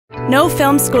No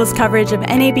Film School's coverage of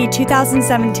NAB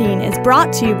 2017 is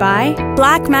brought to you by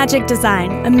Blackmagic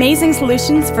Design, amazing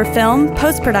solutions for film,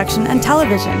 post-production, and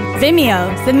television.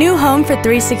 Vimeo, the new home for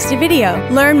 360 video.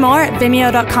 Learn more at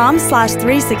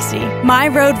vimeo.com/360. My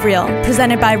Rode Reel,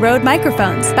 presented by Rode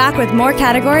Microphones. Back with more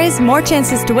categories, more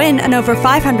chances to win, and over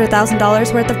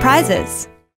 $500,000 worth of prizes.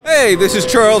 Hey, this is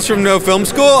Charles from No Film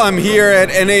School. I'm here at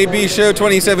NAB Show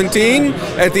 2017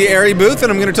 at the ARRI booth,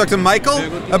 and I'm going to talk to Michael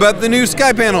about the new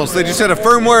sky panels. They just had a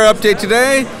firmware update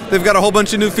today. They've got a whole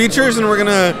bunch of new features, and we're going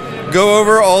to go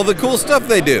over all the cool stuff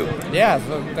they do. Yeah,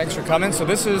 so thanks for coming. So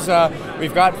this is,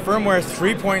 we've got firmware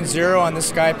 3.0 on the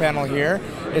sky panel here.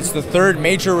 It's the third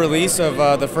major release of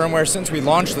the firmware since we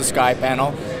launched the sky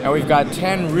panel, and we've got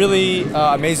 10 really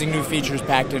amazing new features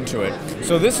packed into it.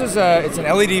 So this is it's an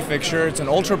LED fixture. It's an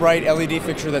ultra bright LED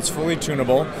fixture that's fully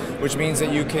tunable, which means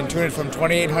that you can tune it from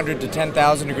 2800 to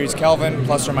 10,000 degrees Kelvin,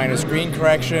 plus or minus green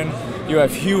correction. You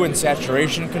have hue and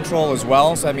saturation control as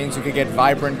well, so that means you could get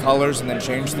vibrant colors and then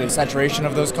change the saturation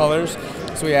of those colors.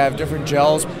 So we have different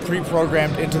gels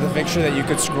pre-programmed into the fixture that you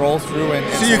could scroll through and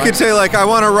so you could say, like, I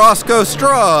want a Roscoe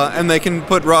straw, and they can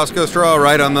put Roscoe straw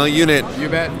right on the unit. You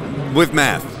bet. With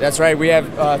math. That's right. We have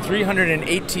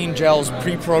 318 gels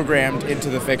pre-programmed into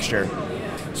the fixture.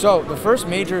 So the first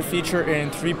major feature in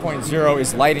 3.0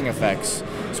 is lighting effects.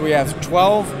 So we have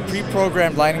 12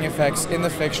 pre-programmed lighting effects in the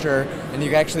fixture, and you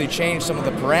can actually change some of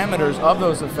the parameters of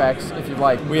those effects if you'd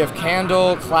like. We have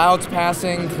candle, clouds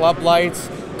passing, club lights,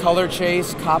 color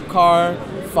chase, cop car,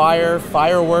 fire,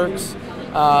 fireworks,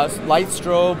 light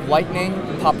strobe, lightning,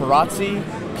 paparazzi,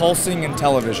 pulsing, and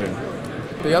television.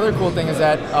 The other cool thing is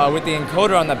that with the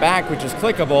encoder on the back, which is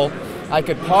clickable, I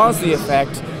could pause the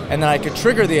effect and then I could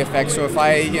trigger the effect. So if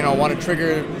I want to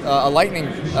trigger a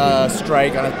lightning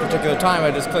strike on a particular time, I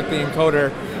just click the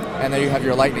encoder and there you have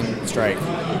your lightning strike.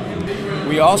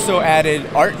 We also added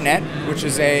ArtNet, which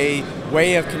is a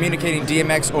way of communicating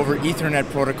DMX over Ethernet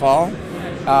protocol.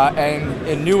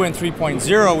 And new in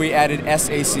 3.0, we added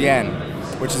SACN,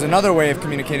 which is another way of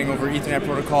communicating over Ethernet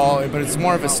protocol, but it's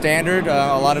more of a standard.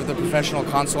 A lot of the professional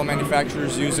console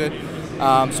manufacturers use it.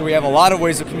 So we have a lot of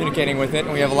ways of communicating with it,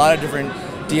 and we have a lot of different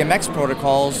DMX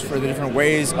protocols for the different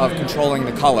ways of controlling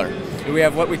the color. We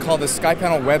have what we call the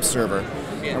Panel Webserver.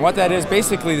 And what that is,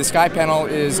 basically the sky panel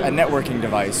is a networking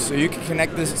device. So you can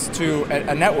connect this to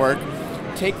a network,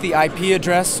 take the IP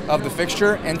address of the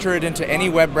fixture, enter it into any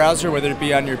web browser, whether it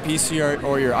be on your PC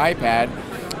or your iPad,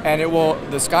 and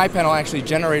the sky panel actually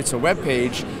generates a web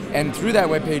page, and through that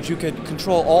web page you could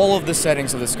control all of the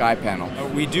settings of the sky panel.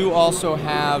 We do also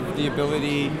have the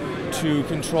ability to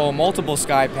control multiple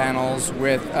sky panels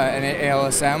with an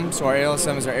ALSM. So our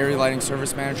ALSM is our ARRI Lighting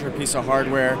Service Manager, a piece of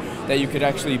hardware that you could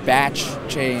actually batch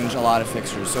change a lot of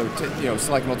fixtures. So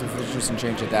select multiple fixtures and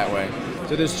change it that way.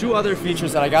 So there's two other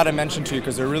features that I got to mention to you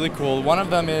because they're really cool. One of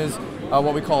them is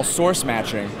what we call source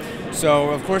matching. So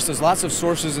of course there's lots of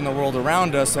sources in the world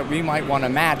around us that we might want to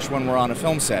match when we're on a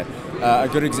film set. A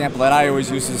good example that I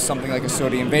always use is something like a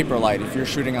sodium vapor light if you're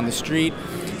shooting on the street.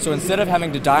 So instead of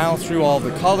having to dial through all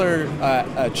the color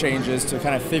changes to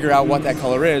kind of figure out what that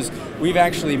color is, we've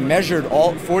actually measured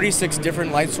all 46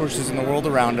 different light sources in the world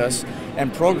around us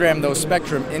and programmed those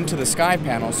spectrum into the sky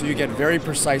panel so you get very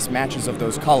precise matches of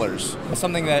those colors.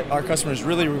 Something that our customers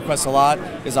really request a lot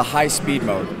is a high speed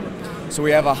mode. So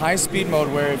we have a high speed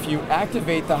mode where if you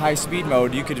activate the high speed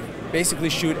mode, you could basically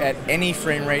shoot at any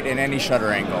frame rate and any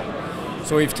shutter angle.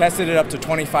 So we've tested it up to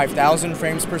 25,000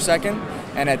 frames per second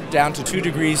and down to 2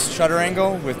 degrees shutter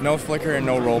angle with no flicker and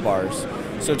no roll bars.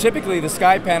 So typically the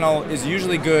sky panel is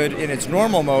usually good in its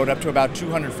normal mode up to about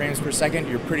 200 frames per second.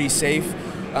 You're pretty safe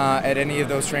at any of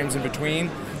those frames in between.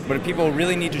 But if people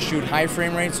really need to shoot high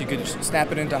frame rates, you could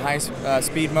snap it into high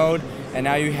speed mode, and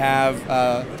now you have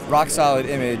a rock solid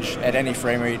image at any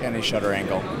frame rate, any shutter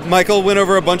angle. Michael went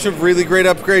over a bunch of really great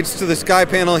upgrades to the sky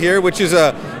panel here, which is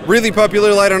a really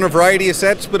popular light on a variety of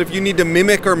sets, but if you need to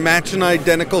mimic or match an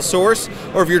identical source,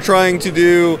 or if you're trying to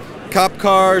do cop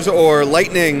cars or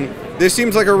lightning, this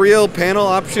seems like a real panel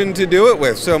option to do it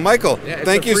with. So Michael,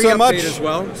 thank you so much. It's a free update as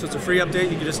well. So it's a free update.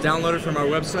 You can just download it from our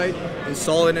website,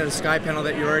 install it in a sky panel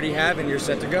that you already have, and you're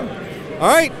set to go. All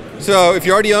right. So if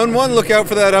you already own one, look out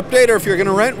for that update, or if you're going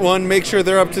to rent one, make sure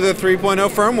they're up to the 3.0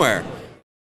 firmware.